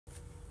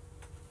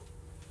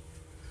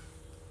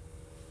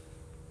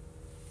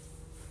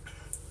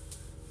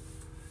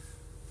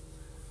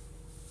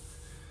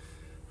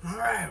All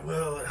right,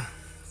 well,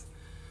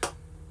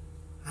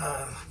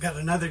 got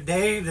another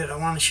day that I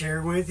want to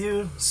share with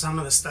you. Some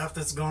of the stuff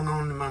that's going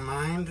on in my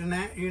mind and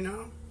that.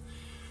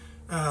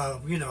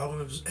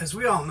 As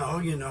we all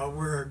know,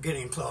 we're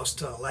getting close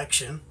to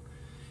election.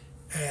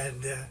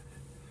 And,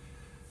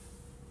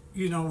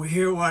 we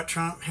hear what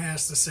Trump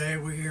has to say.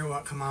 We hear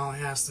what Kamala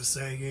has to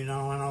say, and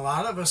a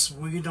lot of us,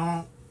 we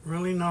don't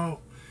really know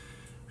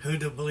who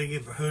to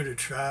believe or who to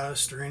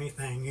trust or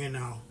anything.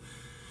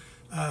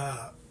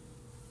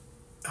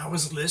 I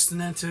was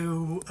listening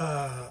to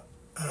a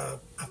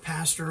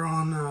pastor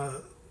on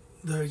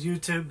the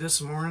YouTube this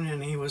morning,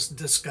 and he was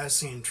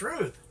discussing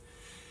truth.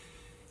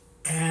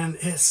 And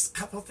it's a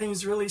couple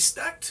things really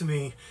stuck to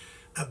me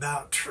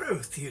about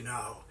truth.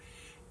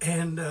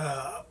 And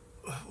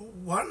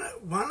one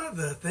of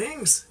the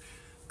things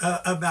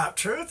about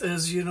truth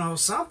is,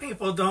 some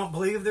people don't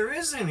believe there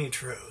is any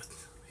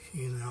truth.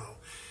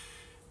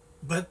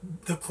 But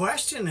the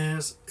question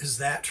is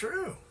that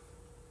true?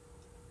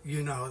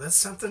 That's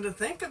something to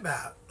think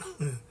about.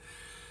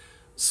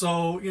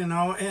 So,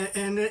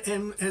 and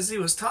as he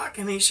was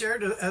talking, he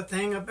shared a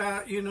thing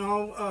about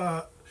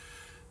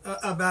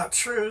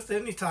truth,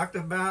 and he talked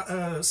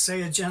about,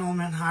 say, a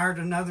gentleman hired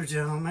another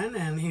gentleman,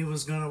 and he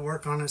was going to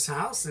work on his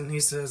house, and he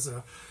says,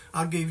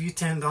 I'll give you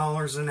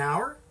 $10 an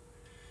hour.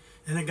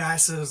 And the guy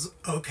says,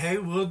 okay,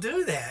 we'll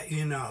do that.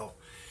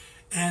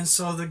 And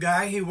so the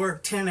guy, he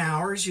worked 10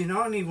 hours,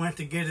 and he went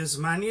to get his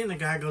money, and the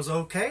guy goes,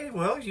 okay,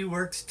 well, you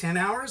worked 10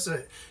 hours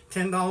at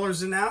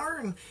 $10 an hour,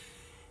 and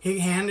he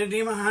handed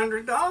him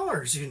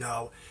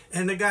 $100,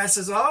 And the guy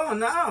says, oh,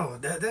 no,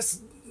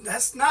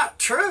 that's not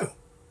true.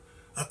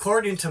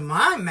 According to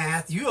my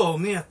math, you owe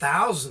me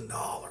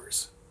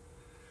 $1,000.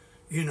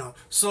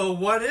 So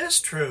what is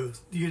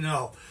truth?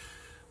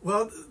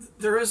 Well,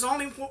 there is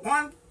only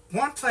one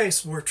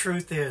place where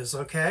truth is,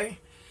 okay?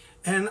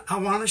 And I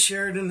want to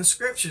share it in the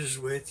scriptures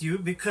with you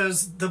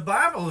because the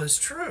Bible is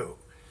true.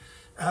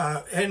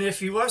 And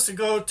if you was to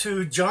go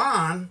to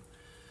John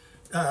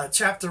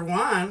chapter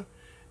 1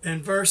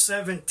 and verse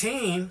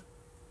 17,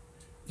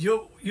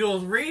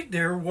 you'll read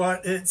there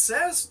what it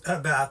says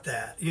about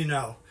that,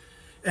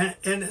 And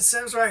it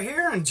says right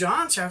here in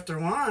John chapter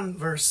 1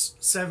 verse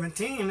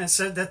 17, it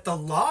said that the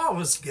law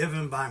was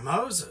given by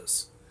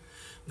Moses,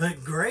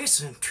 but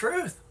grace and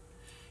truth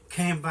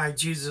came by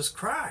Jesus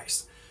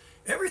Christ.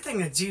 Everything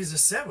that Jesus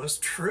said was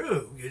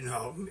true.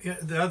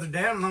 The other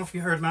day, I don't know if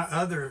you heard my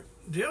other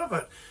deal,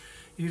 but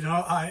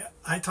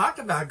I talked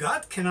about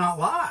God cannot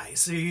lie.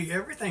 See,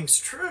 everything's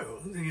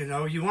true.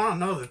 You want to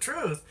know the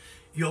truth,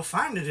 you'll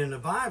find it in the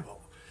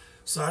Bible.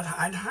 So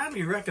I'd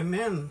highly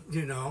recommend,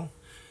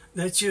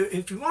 that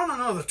if you want to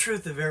know the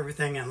truth of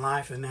everything in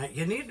life and that,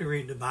 you need to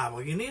read the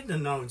Bible. You need to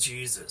know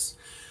Jesus.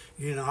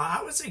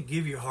 I would say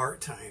give your heart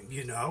time,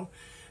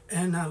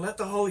 and let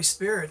the Holy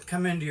Spirit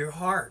come into your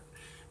heart.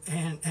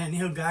 And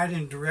he'll guide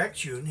and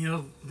direct you, and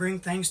he'll bring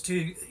things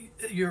to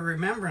your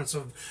remembrance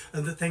of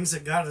the things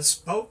that God has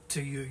spoke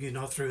to you,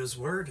 through his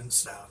word and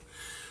stuff.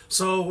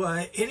 So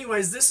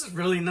anyways, this is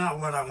really not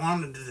what I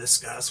wanted to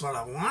discuss. What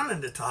I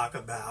wanted to talk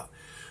about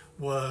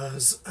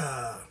was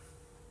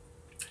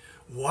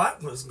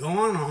what was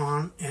going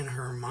on in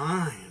her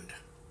mind,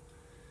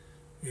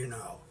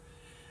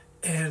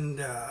 And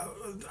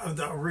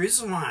the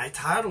reason why I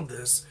titled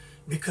this,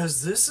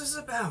 because this is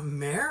about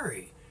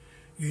Mary,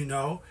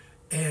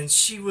 and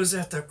she was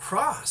at the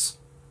cross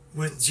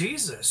with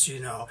Jesus,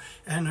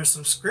 and there's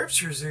some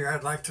scriptures here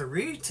I'd like to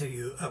read to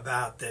you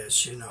about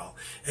this,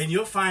 and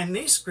you'll find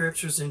these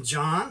scriptures in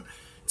John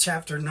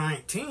chapter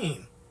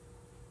 19,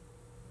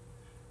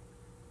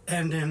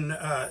 and then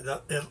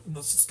it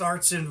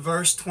starts in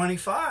verse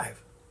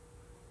 25,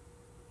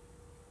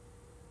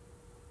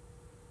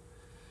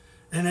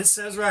 and it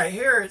says right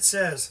here, it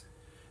says,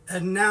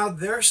 and now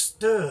there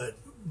stood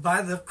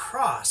by the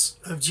cross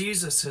of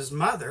Jesus his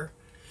mother,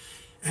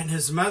 and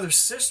his mother's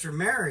sister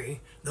Mary,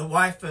 the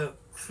wife of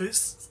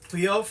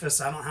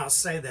Cleophas, I don't know how to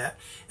say that,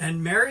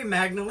 and Mary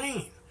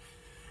Magdalene.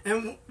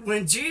 And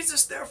when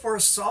Jesus therefore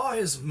saw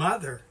his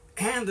mother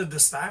and the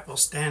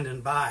disciples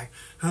standing by,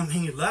 whom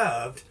he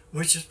loved,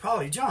 which is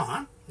probably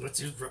John,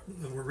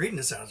 we're reading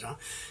this out of John,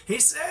 he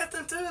saith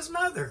unto his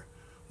mother,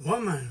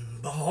 Woman,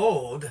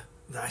 behold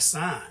thy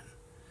son.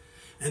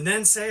 And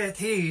then saith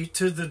he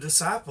to the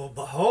disciple,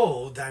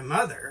 Behold thy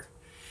mother.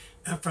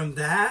 And from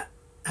that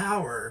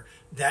hour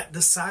that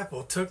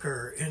disciple took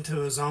her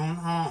into his own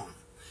home.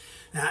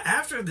 Now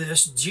after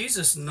this,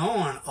 Jesus,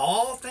 knowing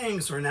all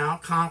things were now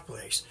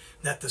accomplished,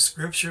 that the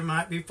scripture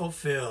might be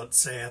fulfilled,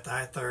 saith,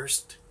 I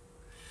thirst.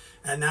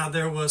 And now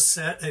there was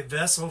set a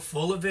vessel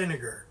full of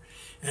vinegar,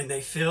 and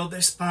they filled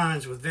a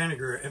sponge with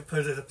vinegar, and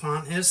put it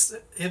upon hyssop,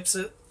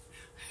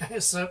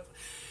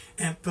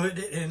 and put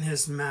it in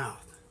his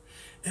mouth.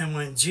 And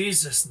when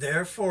Jesus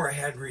therefore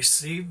had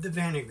received the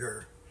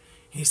vinegar,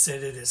 he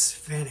said, It is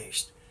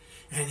finished.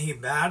 And he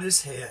bowed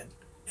his head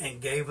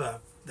and gave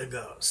up the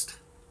ghost.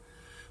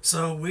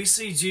 So we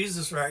see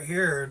Jesus right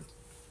here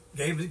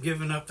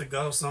giving up the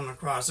ghost on the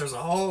cross. There's a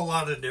whole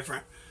lot of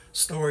different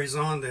stories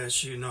on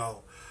this,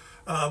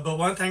 But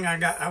one thing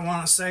I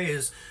want to say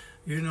is,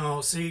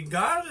 see,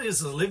 God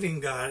is a living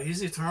God.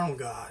 He's eternal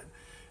God.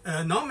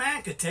 No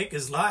man could take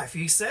his life.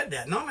 He said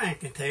that. No man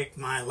can take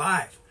my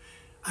life.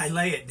 I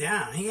lay it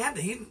down. He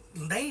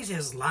laid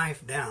his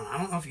life down. I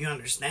don't know if you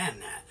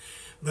understand that.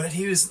 But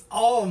he was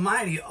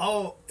almighty,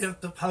 all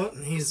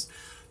omnipotent. He's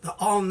the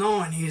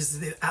all-knowing. He's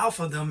the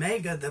Alpha, the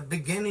Omega, the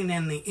beginning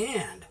and the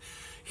end.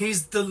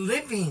 He's the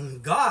living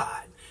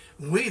God.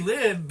 We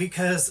live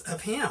because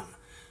of him,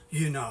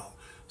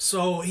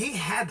 So he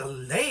had to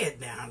lay it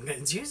down.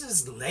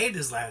 Jesus laid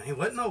his life down. He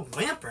wasn't no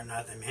wimp or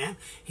nothing, man.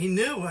 He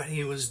knew what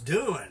he was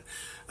doing.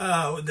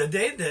 The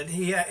day that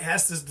he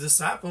asked his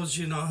disciples,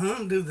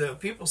 whom do the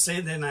people say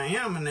that I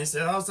am? And they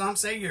said, oh, some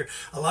say you're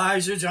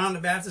Elijah, John the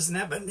Baptist, and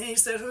that. But he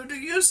said, who do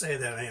you say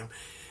that I am?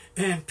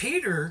 And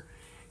Peter,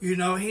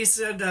 he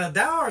said,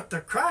 thou art the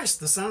Christ,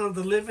 the Son of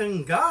the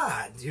living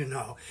God,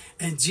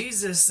 And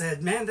Jesus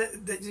said, man,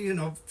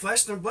 that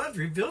flesh and blood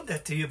revealed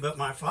that to you, but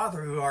my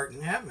Father who art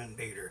in heaven,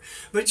 Peter.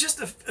 But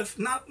just if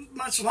not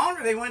much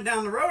longer, they went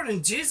down the road,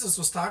 and Jesus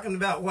was talking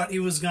about what he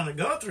was going to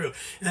go through.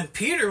 And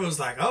Peter was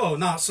like, oh,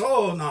 not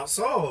so, not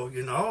so,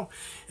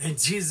 And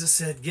Jesus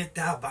said, get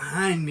thou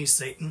behind me,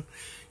 Satan,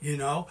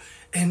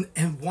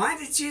 And why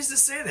did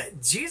Jesus say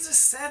that? Jesus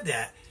said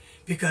that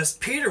because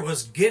Peter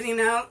was getting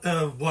out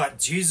of what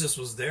Jesus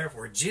was there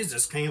for.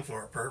 Jesus came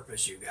for a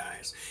purpose, you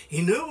guys.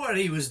 He knew what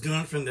he was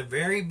doing from the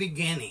very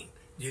beginning,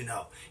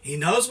 He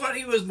knows what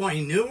he was doing.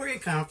 He knew where he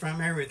come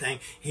from, everything.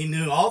 He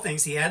knew all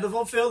things. He had to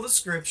fulfill the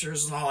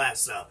scriptures and all that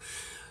stuff.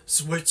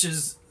 So, which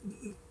is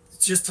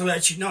just to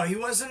let you know, he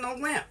wasn't a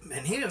wimp.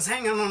 And he was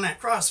hanging on that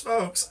cross,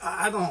 folks.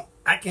 I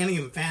can't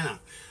even fathom.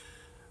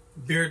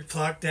 Beard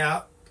plucked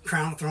out,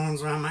 crown of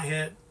thorns around my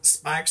head,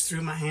 spikes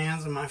through my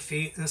hands and my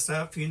feet and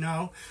stuff,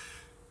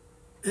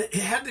 It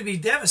had to be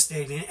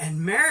devastating.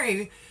 And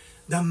Mary,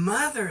 the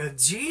mother of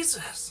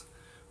Jesus,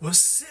 was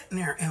sitting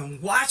there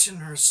and watching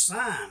her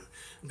son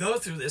go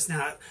through this.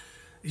 Now,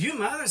 you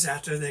mothers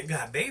out there that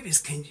got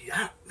babies,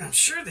 I'm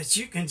sure that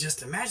you can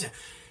just imagine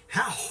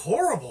how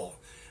horrible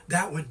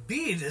that would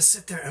be to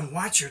sit there and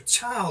watch your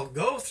child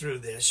go through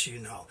this,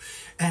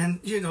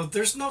 And,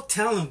 there's no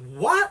telling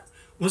what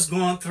was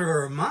going through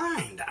her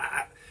mind.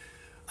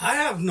 I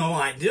have no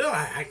idea.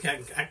 I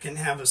can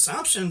have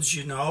assumptions,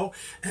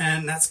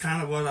 and that's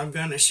kind of what I'm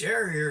going to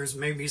share here is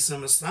maybe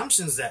some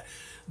assumptions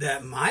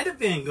that might have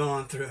been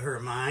going through her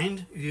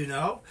mind,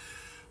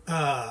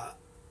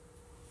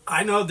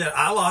 I know that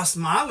I lost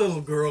my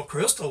little girl,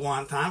 Crystal,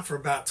 one time for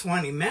about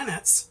 20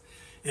 minutes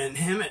in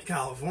Hemet,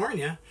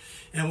 California.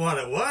 And what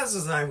it was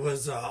is I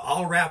was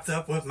all wrapped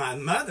up with my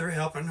mother,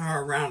 helping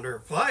her around her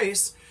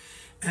place.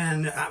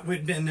 And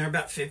we'd been there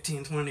about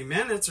 15, 20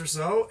 minutes or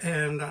so,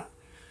 and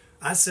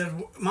I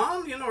said,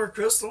 Mom, you know where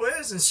Crystal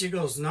is? And she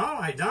goes, no,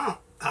 I don't.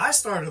 I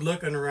started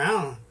looking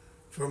around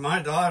for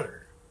my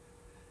daughter,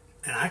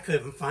 and I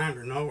couldn't find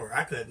her nowhere.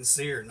 I couldn't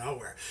see her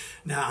nowhere.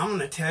 Now, I'm going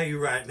to tell you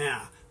right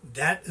now,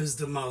 that is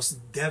the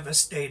most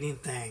devastating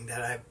thing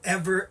that I've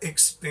ever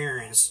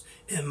experienced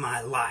in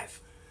my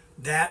life.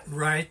 That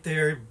right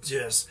there,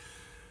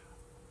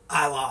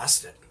 I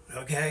lost it,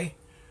 okay?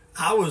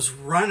 I was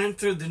running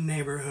through the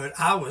neighborhood.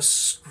 I was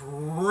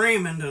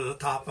screaming to the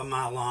top of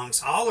my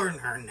lungs, hollering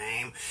her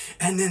name,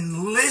 and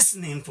then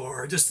listening for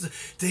her, just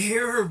to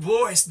hear her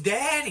voice,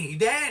 Daddy,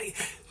 Daddy.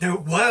 There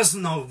was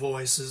no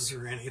voices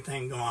or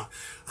anything going on.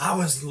 I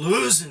was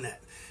losing it.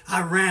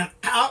 I ran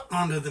out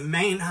onto the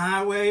main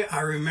highway.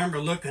 I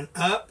remember looking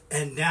up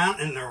and down,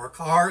 and there were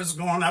cars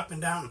going up and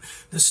down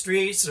the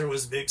streets. There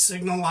was big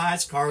signal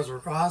lights. Cars were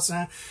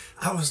crossing.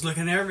 I was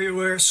looking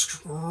everywhere,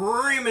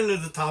 screaming to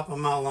the top of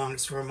my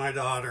lungs for my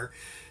daughter.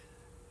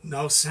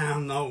 No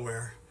sound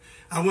nowhere.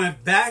 I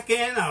went back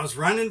in. I was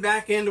running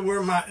back into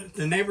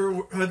the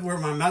neighborhood where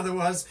my mother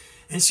was.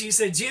 And she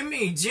said,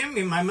 Jimmy,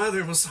 Jimmy. My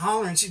mother was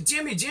hollering. She,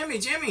 Jimmy, Jimmy,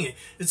 Jimmy.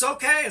 It's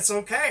okay. It's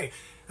okay.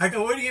 I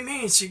go, what do you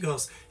mean? She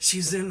goes,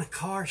 she's in the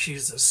car.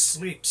 She's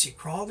asleep. She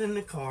crawled in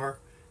the car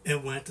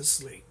and went to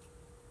sleep.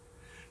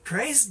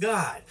 Praise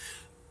God.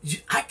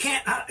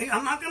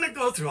 I'm not going to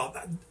go through all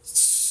that.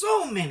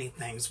 So many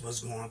things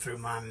was going through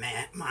my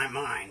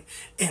mind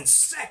in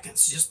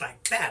seconds, just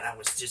like that. I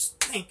was just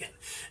thinking.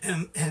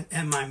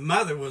 And my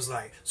mother was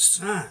like,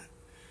 son,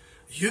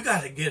 you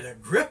got to get a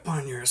grip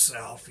on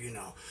yourself,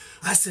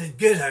 I said,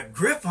 get a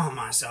grip on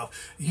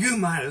myself. You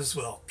might as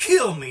well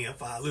kill me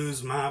if I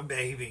lose my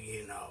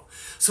baby,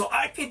 So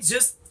I can't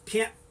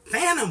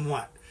fathom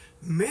what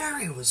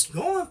Mary was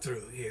going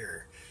through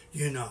here,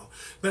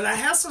 But I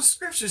have some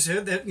scriptures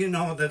here that,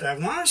 that I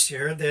want to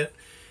share that,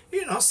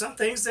 some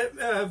things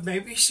that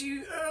maybe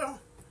she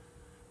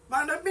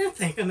might have been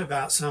thinking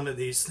about some of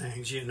these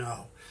things,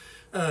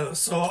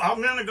 So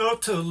I'm going to go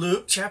to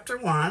Luke chapter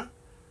 1.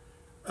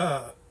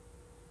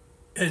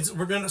 And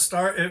we're going to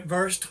start at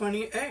verse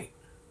 28.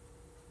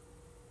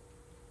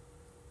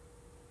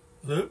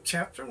 Luke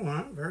chapter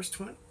 1, verse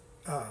 20.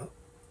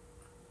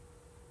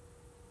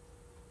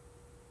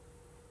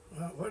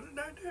 What did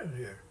I do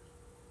here?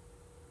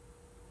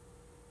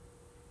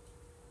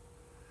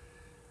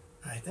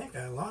 I think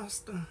I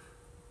lost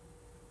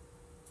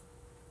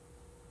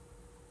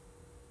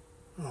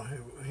Oh,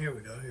 here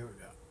we go. Here we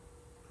go.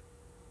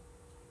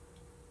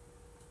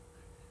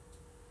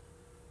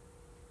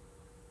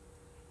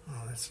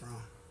 Oh, that's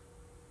wrong.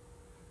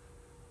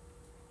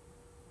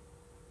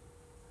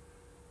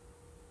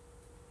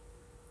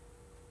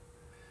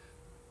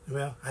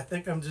 Well, I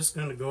think I'm just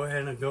going to go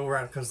ahead and go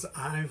right because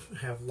I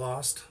have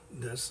lost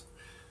this.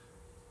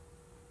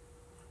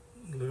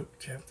 Luke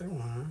chapter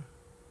 1.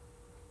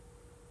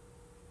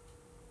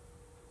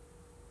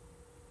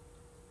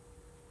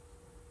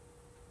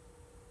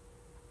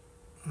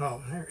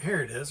 Oh,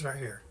 here it is, right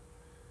here.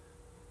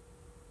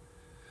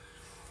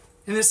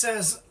 And it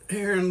says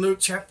here in Luke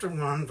chapter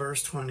 1,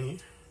 verse 28,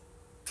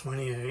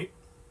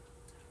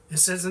 it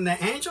says, "And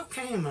the angel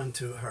came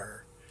unto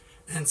her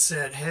and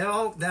said,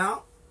 Hail,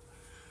 thou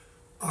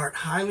art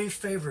highly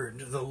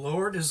favored, the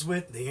Lord is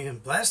with thee,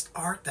 and blessed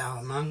art thou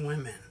among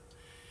women.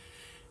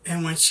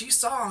 And when she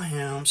saw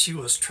him, she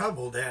was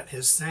troubled at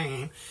his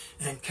saying,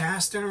 and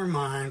cast in her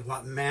mind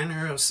what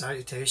manner of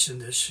salutation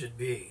this should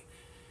be.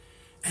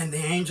 And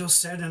the angel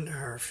said unto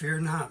her,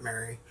 Fear not,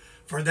 Mary,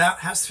 for thou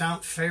hast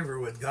found favor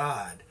with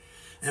God.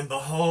 And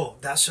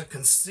behold, thou shalt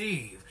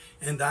conceive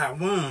in thy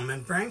womb,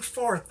 and bring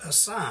forth a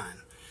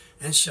son,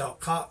 and shalt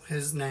call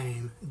his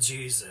name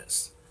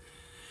Jesus.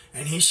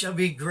 And he shall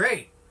be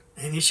great,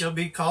 and he shall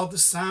be called the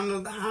Son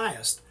of the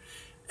Highest.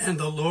 And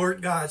the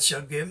Lord God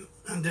shall give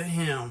unto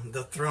him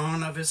the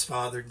throne of his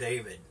father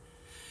David.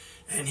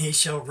 And he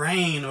shall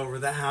reign over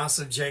the house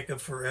of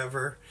Jacob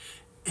forever,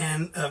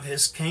 and of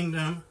his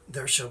kingdom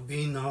there shall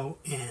be no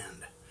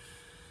end."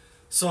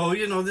 So,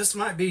 this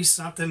might be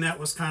something that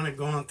was kind of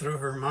going through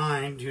her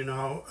mind,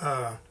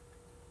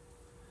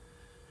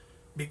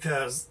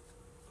 because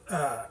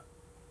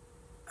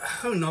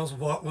who knows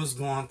what was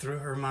going through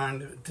her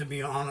mind, to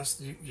be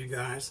honest, you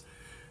guys.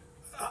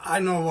 I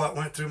know what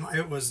went through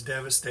it was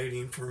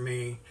devastating for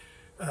me,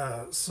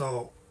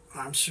 so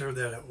I'm sure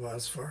that it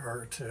was for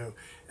her too,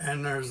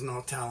 and there's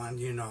no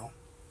telling,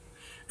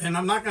 And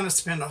I'm not going to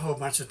spend a whole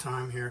bunch of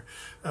time here,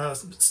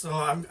 so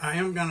I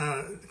am going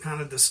to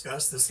kind of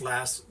discuss this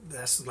last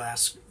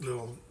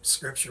little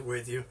scripture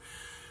with you,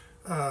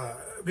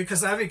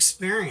 because I've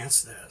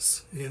experienced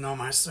this,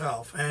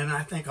 myself, and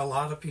I think a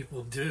lot of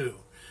people do,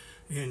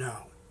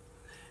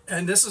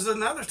 And this is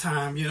another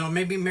time,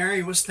 maybe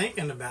Mary was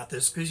thinking about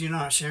this, because,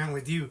 I'm sharing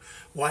with you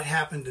what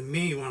happened to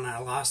me when I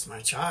lost my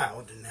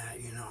child and that,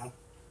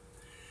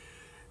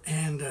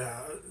 And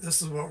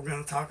this is what we're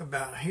going to talk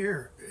about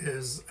here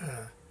is,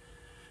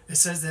 it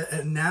says that,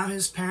 "And now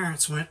his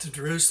parents went to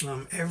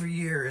Jerusalem every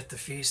year at the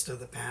feast of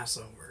the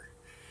Passover.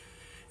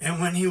 And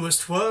when he was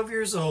 12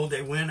 years old,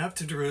 they went up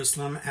to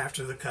Jerusalem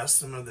after the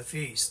custom of the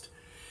feast.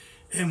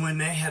 And when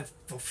they had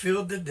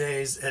fulfilled the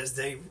days as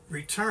they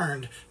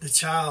returned, the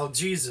child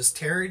Jesus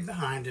tarried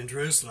behind in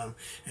Jerusalem,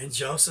 and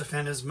Joseph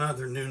and his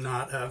mother knew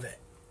not of it.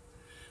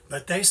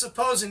 But they,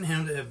 supposing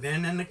him to have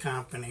been in the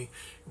company,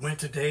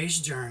 went a day's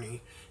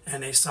journey,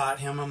 and they sought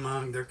him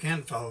among their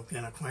kinfolk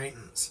and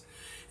acquaintance.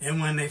 And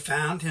when they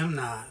found him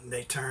not,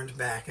 they turned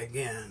back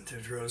again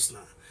to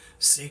Jerusalem,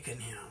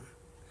 seeking him.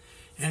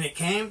 And it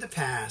came to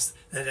pass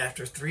that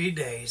after 3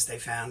 days they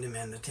found him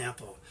in the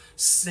temple,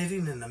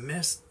 sitting in the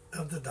midst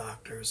of the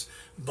doctors,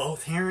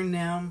 both hearing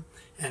them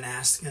and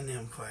asking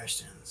them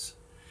questions.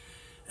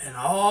 And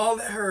all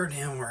that heard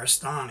him were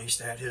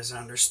astonished at his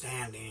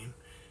understanding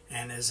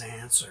and his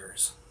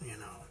answers,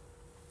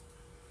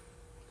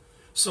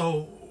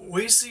 So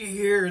we see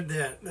here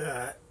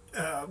that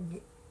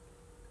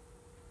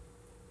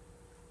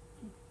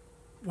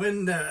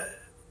when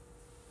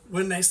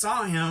they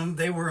saw him,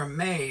 they were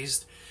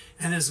amazed.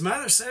 And his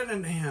mother said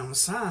unto him,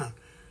 Son,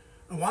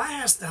 why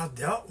hast thou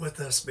dealt with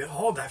us?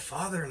 Behold, thy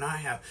father and I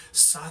have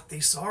sought thee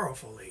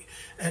sorrowfully.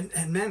 And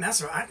man,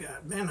 that's what I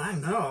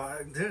know,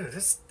 dude,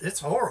 it's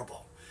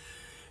horrible.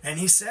 And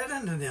he said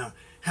unto them,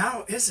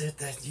 How is it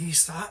that ye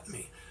sought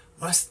me?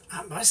 Must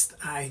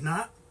I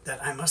not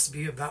that I must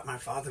be about my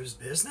father's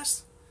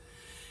business?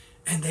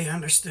 And they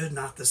understood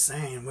not the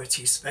saying which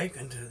he spake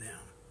unto them.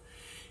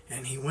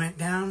 And he went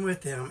down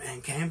with them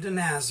and came to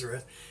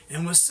Nazareth,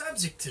 and was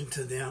subject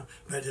unto them,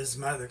 but his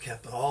mother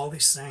kept all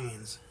these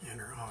sayings in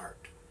her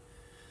heart.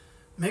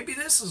 Maybe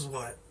this is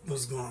what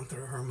was going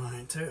through her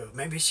mind too.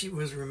 Maybe she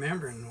was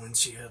remembering when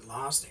she had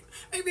lost him.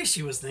 Maybe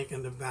she was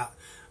thinking about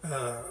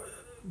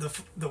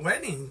the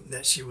wedding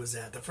that she was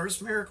at. The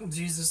first miracle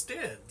Jesus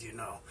did,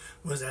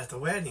 was at the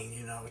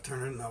wedding,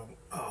 turning the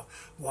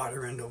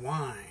water into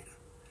wine.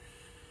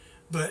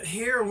 But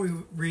here we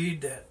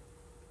read that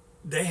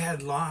they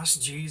had lost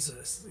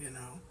Jesus,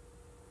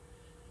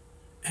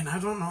 And I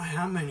don't know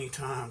how many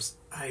times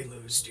I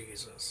lose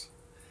Jesus.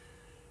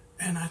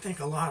 And I think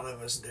a lot of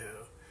us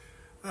do.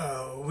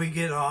 We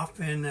get off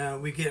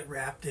and we get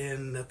wrapped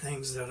in the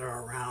things that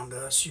are around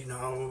us,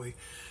 We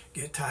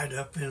get tied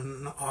up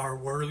in our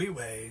worldly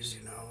ways,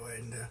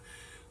 And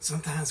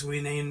sometimes we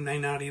may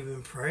not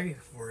even pray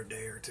for a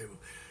day or two.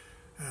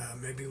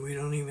 Maybe we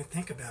don't even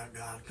think about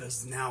God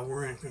because now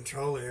we're in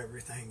control of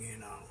everything,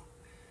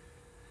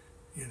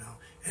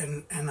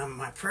 And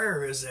my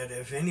prayer is that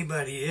if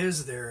anybody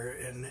is there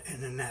and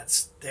in that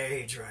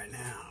stage right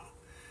now,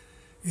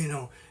 You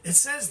know, it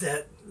says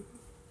that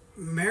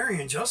Mary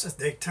and Joseph,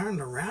 they turned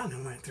around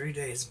and went 3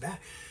 days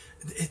back.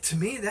 To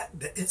me, that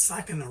it's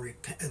like a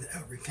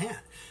repent.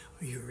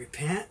 You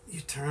repent,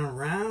 you turn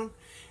around,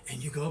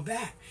 and you go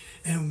back.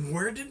 And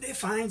where did they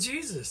find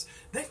Jesus?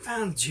 They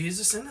found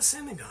Jesus in the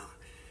synagogue.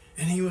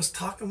 And he was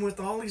talking with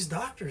all these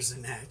doctors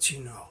and that, you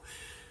know.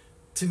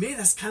 To me,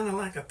 that's kind of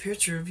like a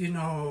picture of, you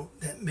know,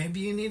 that maybe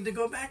you need to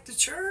go back to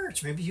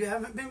church. Maybe you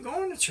haven't been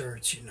going to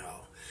church, you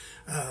know.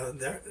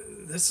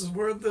 This is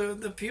where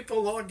the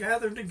people all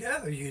gather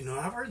together, you know.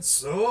 I've heard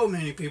so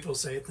many people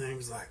say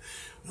things like,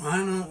 well, I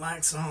don't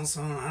like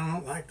so-and-so, and I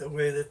don't like the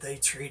way that they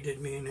treated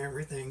me and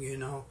everything, you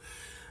know.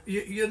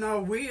 You know,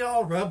 we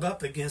all rub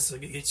up against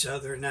each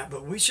other and that,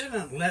 but we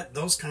shouldn't let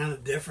those kind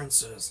of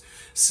differences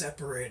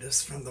separate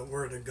us from the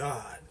Word of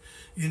God.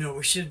 You know,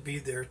 we should be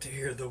there to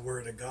hear the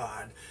Word of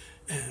God.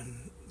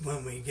 And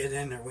when we get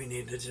in there, we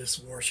need to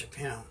just worship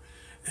Him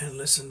and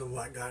listen to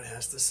what God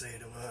has to say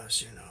to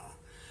us, you know.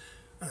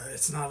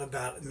 It's not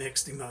about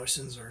mixed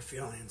emotions or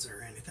feelings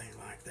or anything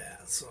like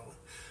that. So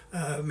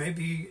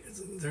maybe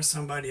there's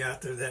somebody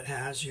out there that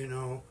has, you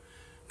know,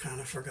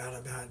 kind of forgot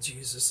about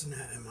Jesus and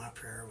that. And my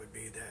prayer would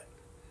be that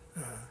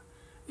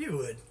you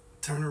would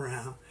turn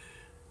around,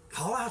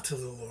 call out to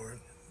the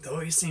Lord, though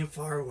He seemed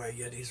far away,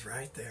 yet He's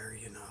right there,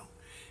 you know,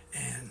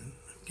 and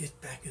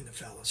get back into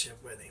fellowship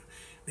with Him.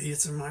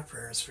 These are my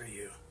prayers for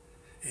you.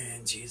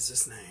 In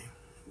Jesus' name,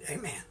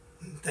 amen.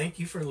 Thank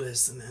you for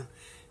listening.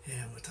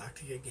 And we'll talk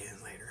to you again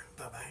later.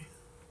 Bye-bye.